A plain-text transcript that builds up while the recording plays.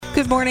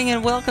Good morning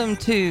and welcome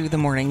to the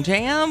Morning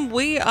Jam.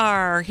 We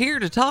are here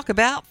to talk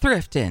about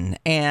thrifting,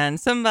 and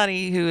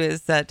somebody who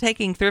is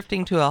taking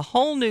thrifting to a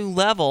whole new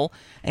level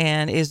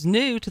and is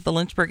new to the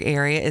Lynchburg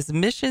area is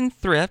Mission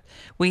Thrift.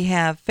 We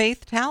have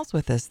Faith Towles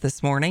with us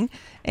this morning,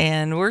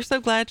 and we're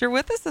so glad you're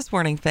with us this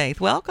morning,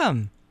 Faith.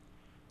 Welcome.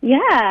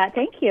 Yeah,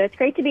 thank you. It's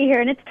great to be here,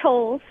 and it's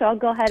Towles, so I'll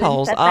go ahead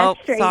and set that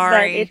straight.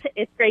 Sorry. But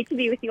it's great to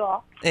be with you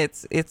all.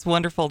 It's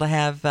wonderful to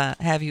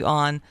have you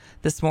on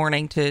this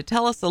morning to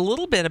tell us a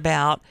little bit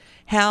about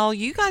how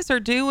you guys are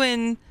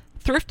doing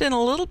thrifting a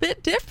little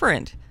bit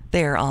different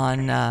there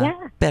on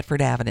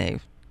Bedford Avenue.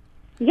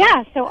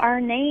 Yeah, so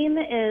our name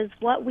is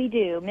what we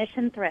do,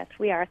 Mission Thrift.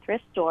 We are a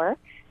thrift store,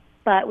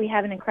 but we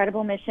have an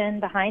incredible mission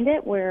behind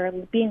it. We're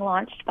being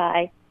launched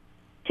by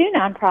two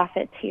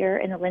nonprofits here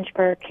in the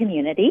Lynchburg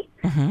community,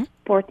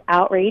 Sports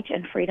Outreach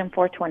and Freedom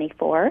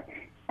 424.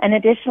 And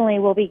additionally,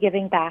 we'll be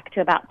giving back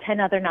to about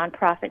 10 other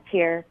nonprofits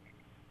here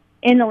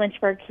in the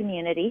Lynchburg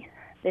community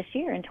this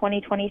year in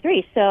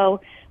 2023. So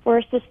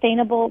we're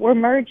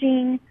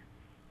merging,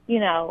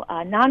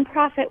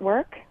 nonprofit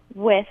work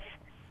with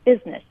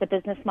business, the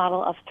business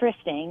model of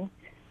thrifting,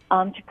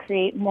 to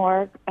create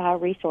more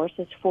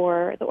resources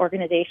for the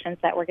organizations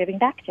that we're giving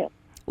back to.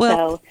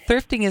 Well,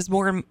 thrifting is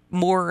more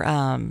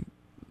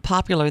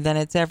popular than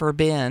it's ever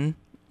been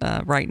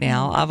right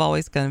now. I've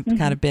always kind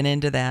of been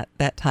into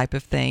that type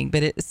of thing,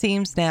 but it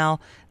seems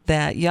now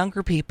that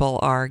younger people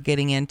are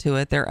getting into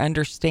it. They're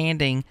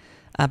understanding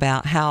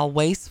about how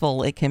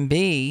wasteful it can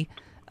be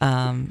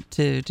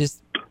to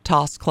just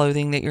toss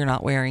clothing that you're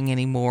not wearing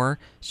anymore,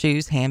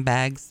 shoes,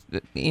 handbags,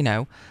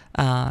 and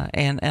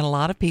a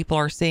lot of people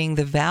are seeing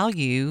the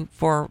value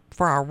for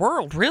our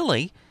world,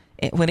 really,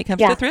 when it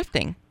comes to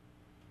thrifting.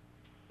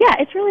 Yeah,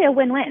 it's really a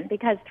win-win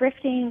because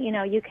thrifting,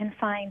 you can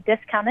find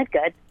discounted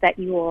goods that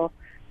you will,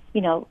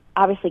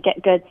 obviously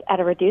get goods at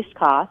a reduced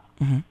cost.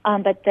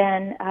 But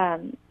then,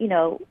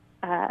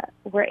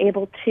 we're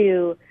able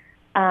to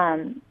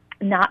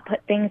not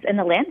put things in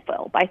the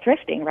landfill by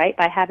thrifting, right?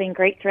 By having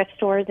great thrift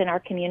stores in our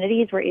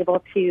communities, we're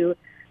able to,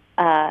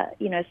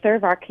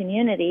 serve our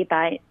community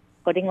by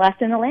putting less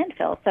in the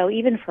landfill. So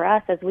even for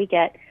us, as we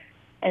get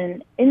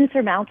an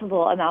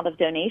insurmountable amount of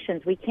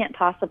donations, we can't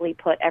possibly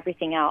put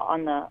everything out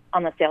on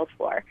the sales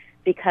floor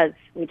because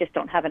we just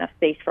don't have enough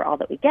space for all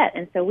that we get.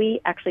 And so we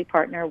actually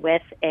partner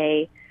with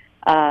a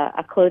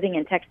clothing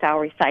and textile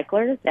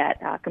recycler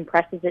that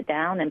compresses it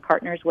down and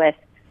partners with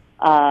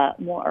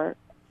more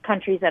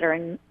countries that are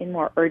in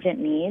more urgent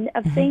need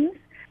of things.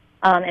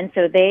 And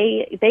so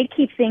they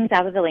keep things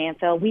out of the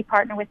landfill. We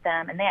partner with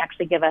them, and they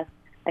actually give us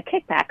a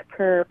kickback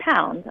per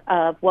pound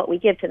of what we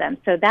give to them.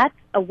 So that's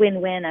a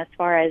win-win as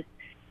far as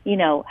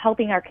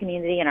helping our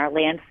community and our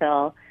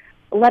landfill,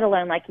 let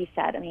alone, like you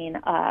said,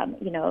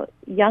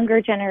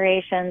 younger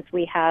generations.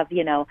 We have,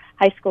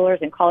 high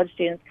schoolers and college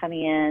students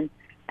coming in.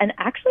 And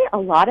actually a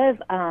lot of,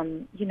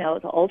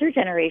 the older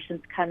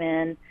generations come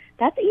in.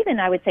 That's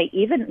I would say,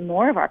 even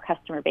more of our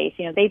customer base.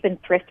 They've been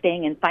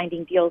thrifting and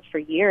finding deals for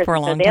years. For a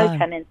long time. So they'll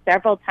come in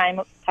several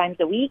times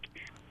a week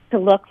to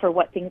look for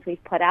what things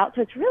we've put out.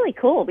 So it's really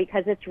cool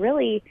because it's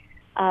really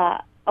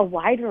a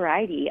wide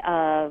variety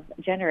of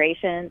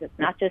generations. It's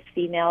not just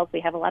females. We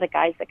have a lot of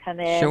guys that come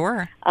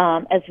in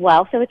as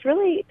well. So it's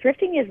really,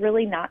 thrifting is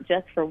really not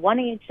just for one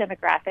age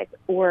demographic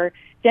or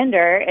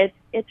gender.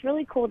 It's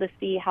really cool to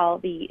see how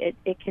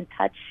it can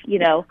touch,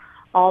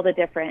 all the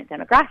different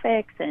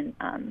demographics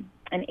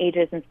and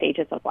ages and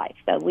stages of life.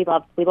 So we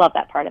love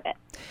that part of it.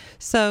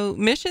 So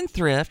Mission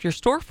Thrift, your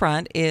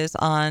storefront is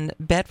on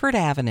Bedford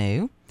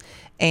Avenue,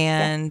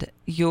 and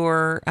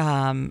your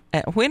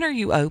when are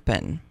you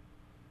open?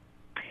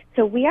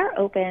 So we are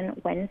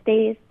open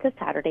Wednesdays to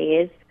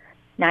Saturdays,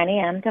 9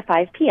 a.m. to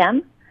 5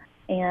 p.m.,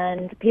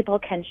 and people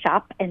can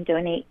shop and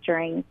donate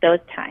during those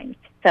times.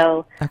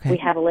 So we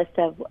have a list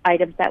of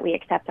items that we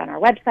accept on our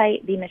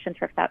website,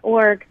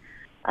 themissionthrift.org,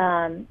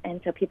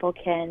 and so people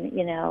can,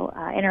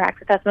 interact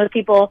with us. Most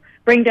people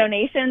bring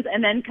donations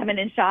and then come in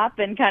and shop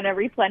and kind of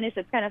replenish.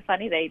 It's kind of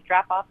funny. They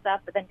drop off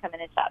stuff, but then come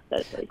in and shop. So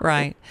it's really cool.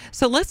 Right.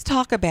 So let's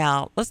talk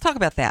about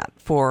that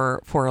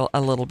for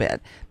a little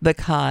bit,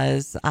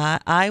 because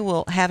I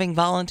will, having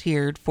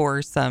volunteered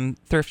for some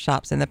thrift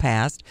shops in the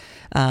past,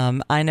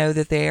 I know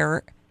that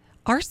there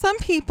are some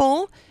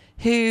people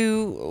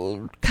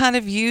who kind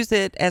of use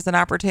it as an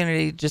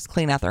opportunity to just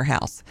clean out their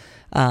house.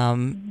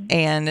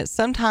 And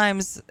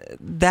sometimes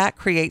that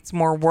creates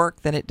more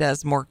work than it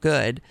does more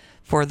good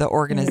for the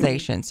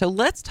organization. So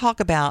let's talk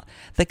about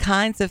the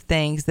kinds of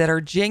things that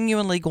are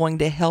genuinely going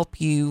to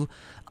help you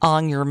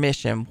on your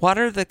mission. What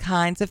are the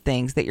kinds of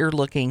things that you're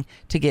looking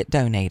to get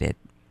donated?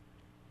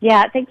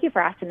 Yeah, thank you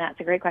for asking that. It's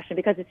a great question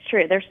because it's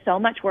true. There's so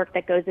much work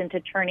that goes into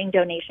turning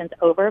donations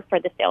over for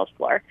the sales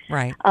floor.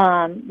 Right.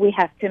 We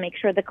have to make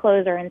sure the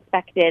clothes are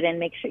inspected and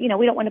make sure,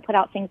 we don't want to put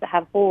out things that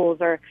have holes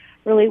or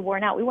really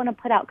worn out. We want to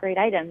put out great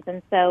items.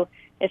 And so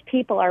if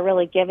people are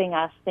really giving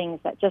us things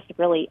that just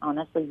really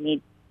honestly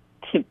need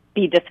to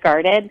be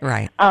discarded,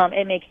 right,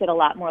 it makes it a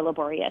lot more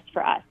laborious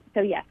for us.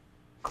 So yes,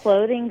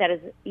 clothing that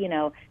is,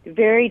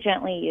 very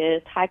gently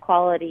used, high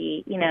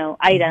quality,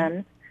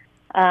 items.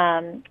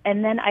 And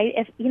then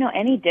if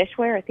any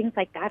dishware or things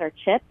like that are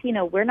chipped,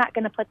 we're not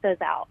going to put those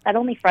out. That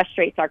only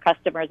frustrates our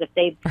customers if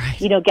they,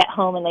 get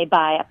home and they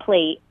buy a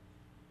plate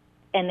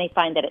and they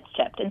find that it's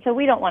chipped. And so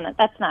we don't want to,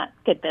 that's not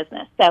good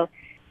business. So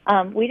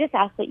we just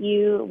ask that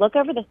you look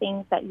over the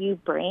things that you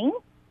bring,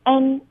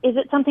 and is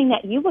it something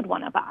that you would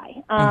want to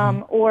buy?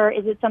 Or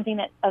is it something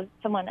that of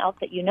someone else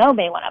that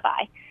may want to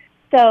buy?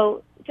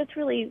 So just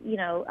really,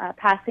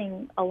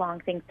 passing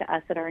along things to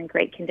us that are in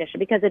great condition,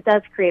 because it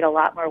does create a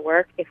lot more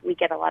work if we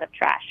get a lot of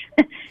trash.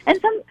 And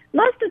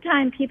most of the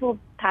time people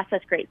pass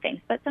us great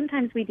things, but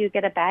sometimes we do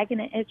get a bag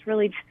and it's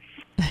really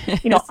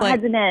just, it's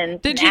odds and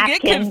ends, did you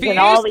get confused? And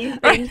all these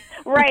things.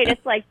 Right.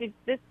 It's like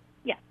this.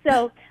 Yeah.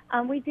 So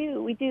we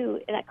do.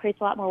 That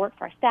creates a lot more work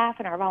for our staff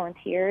and our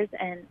volunteers,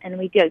 and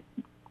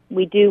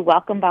we do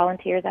welcome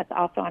volunteers. That's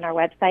also on our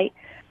website.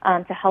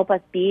 To help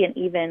us be an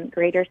even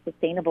greater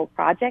sustainable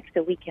project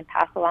so we can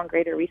pass along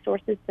greater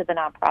resources to the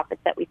nonprofits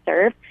that we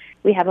serve.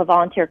 We have a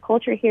volunteer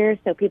culture here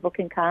so people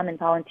can come and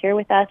volunteer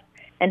with us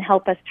and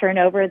help us turn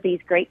over these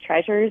great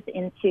treasures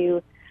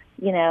into,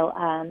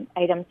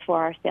 items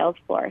for our sales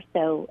floor.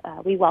 So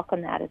we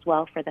welcome that as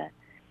well for the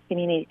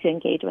community to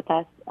engage with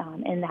us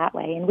in that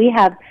way. And we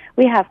have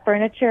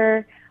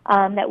furniture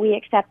that we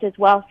accept as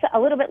well. So a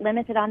little bit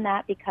limited on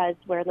that because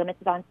we're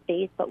limited on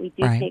space, but we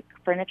do take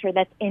furniture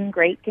that's in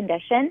great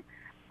condition.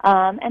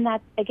 And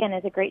that, again,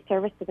 is a great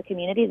service to the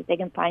community, that they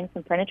can find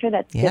some furniture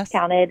that's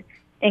discounted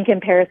in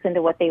comparison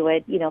to what they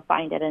would,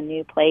 find at a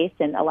new place.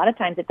 And a lot of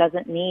times it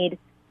doesn't need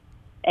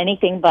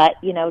anything but,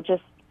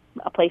 just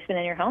a placement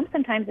in your home.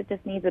 Sometimes it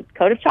just needs a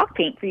coat of chalk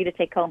paint for you to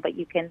take home, but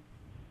you can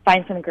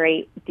find some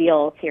great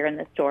deals here in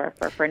the store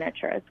for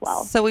furniture as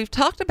well. So we've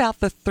talked about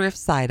the thrift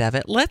side of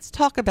it. Let's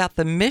talk about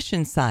the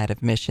mission side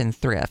of Mission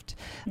Thrift.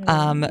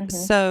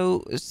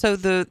 So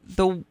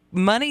the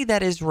money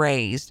that is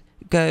raised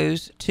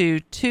goes to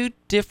 2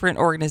 different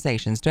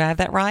organizations. Do I have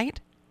that right?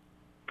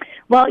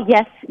 Well,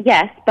 yes,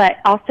 but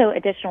also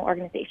additional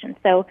organizations.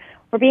 So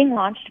we're being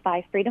launched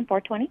by Freedom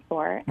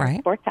 424 and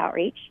Sports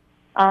Outreach.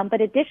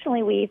 But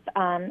additionally, we've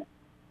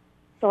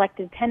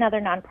selected 10 other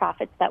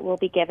nonprofits that we'll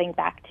be giving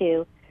back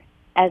to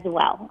as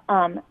well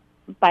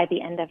by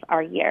the end of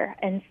our year.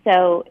 And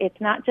so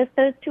it's not just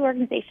those 2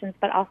 organizations,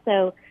 but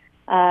also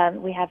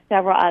we have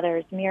several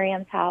others: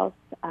 Miriam's House,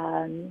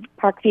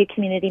 Parkview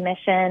Community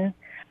Mission.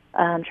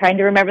 Trying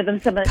to remember them.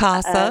 Some of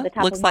CASA, the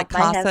top looks like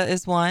CASA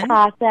is one.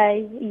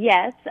 CASA,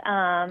 yes.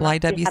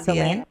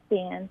 YWCA.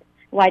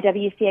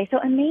 YWCA, so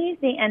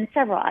amazing, and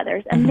several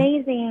others,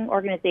 amazing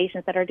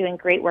organizations that are doing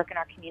great work in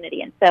our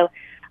community. And so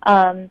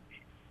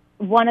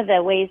one of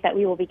the ways that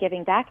we will be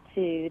giving back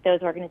to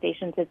those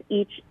organizations is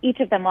each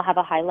of them will have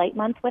a highlight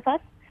month with us.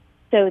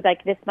 So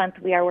like this month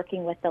we are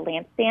working with the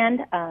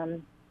Lampstand,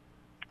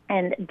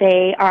 and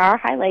they are our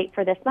highlight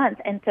for this month.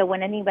 And so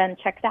when anyone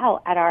checks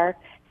out at our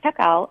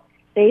checkout,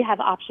 they have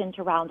option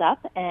to round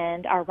up,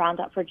 and our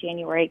roundup for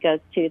January goes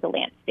to the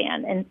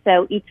Lampstand. And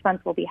so each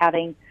month we'll be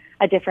having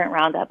a different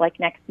roundup. Like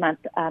next month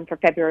for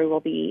February, we'll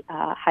be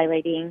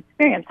highlighting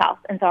Miriam's House,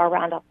 and so our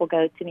roundup will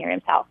go to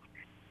Miriam's House.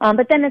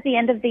 But then at the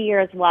end of the year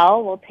as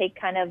well, we'll take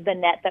kind of the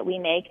net that we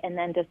make and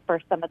then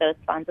disperse some of those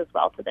funds as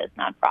well to those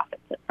nonprofits.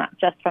 It's not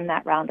just from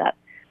that roundup,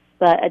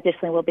 but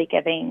additionally we'll be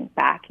giving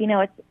back.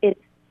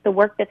 It's the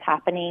work that's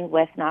happening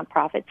with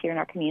nonprofits here in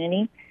our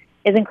community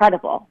is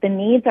incredible. The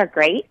needs are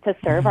great to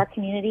serve our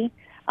community,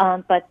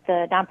 but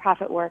the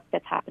nonprofit work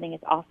that's happening is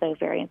also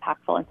very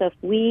impactful. And so if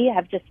we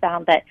have just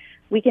found that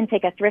we can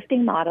take a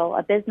thrifting model,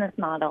 a business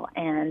model,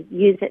 and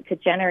use it to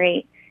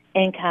generate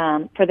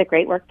income for the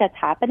great work that's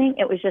happening,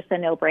 it was just a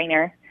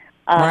no-brainer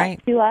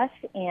to us.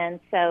 And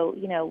so,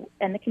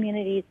 and the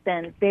community's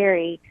been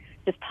very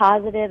just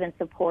positive and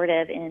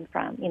supportive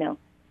from,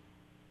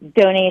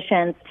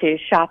 donations to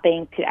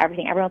shopping to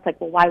everything. Everyone's like,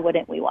 well, why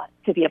wouldn't we want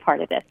to be a part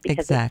of this?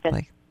 Because it's just, a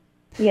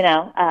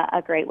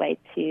great way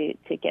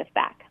to give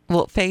back.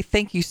 Well, Faith,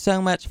 thank you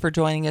so much for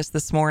joining us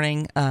this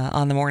morning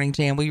on the Morning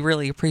Jam. We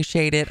really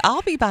appreciate it.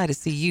 I'll be by to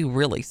see you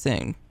really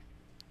soon.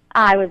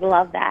 I would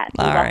love that.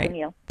 We welcome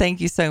you. Thank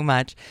you so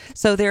much.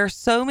 So there are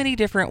so many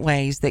different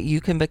ways that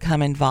you can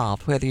become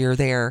involved, whether you're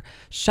there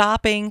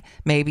shopping,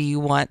 maybe you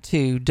want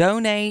to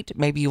donate,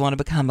 maybe you want to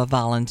become a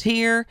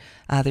volunteer.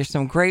 There's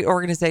some great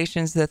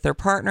organizations that they're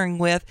partnering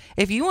with.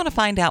 If you want to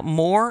find out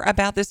more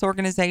about this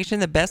organization,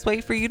 the best way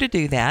for you to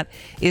do that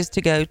is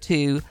to go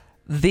to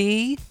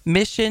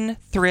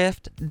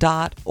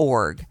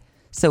themissionthrift.org.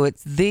 So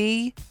it's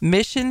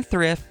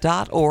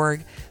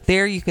themissionthrift.org.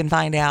 There you can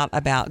find out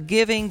about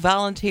giving,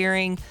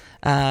 volunteering,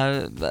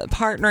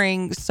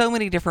 partnering, so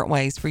many different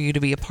ways for you to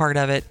be a part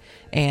of it.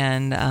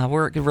 And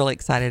we're really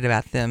excited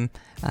about them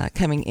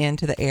coming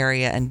into the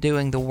area and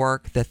doing the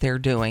work that they're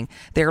doing.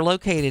 They're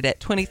located at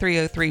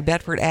 2303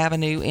 Bedford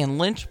Avenue in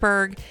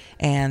Lynchburg,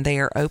 and they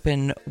are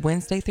open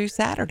Wednesday through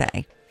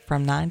Saturday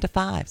from 9 to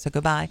 5. So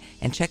go by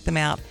and check them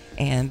out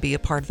and be a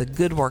part of the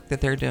good work that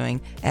they're doing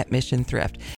at Mission Thrift.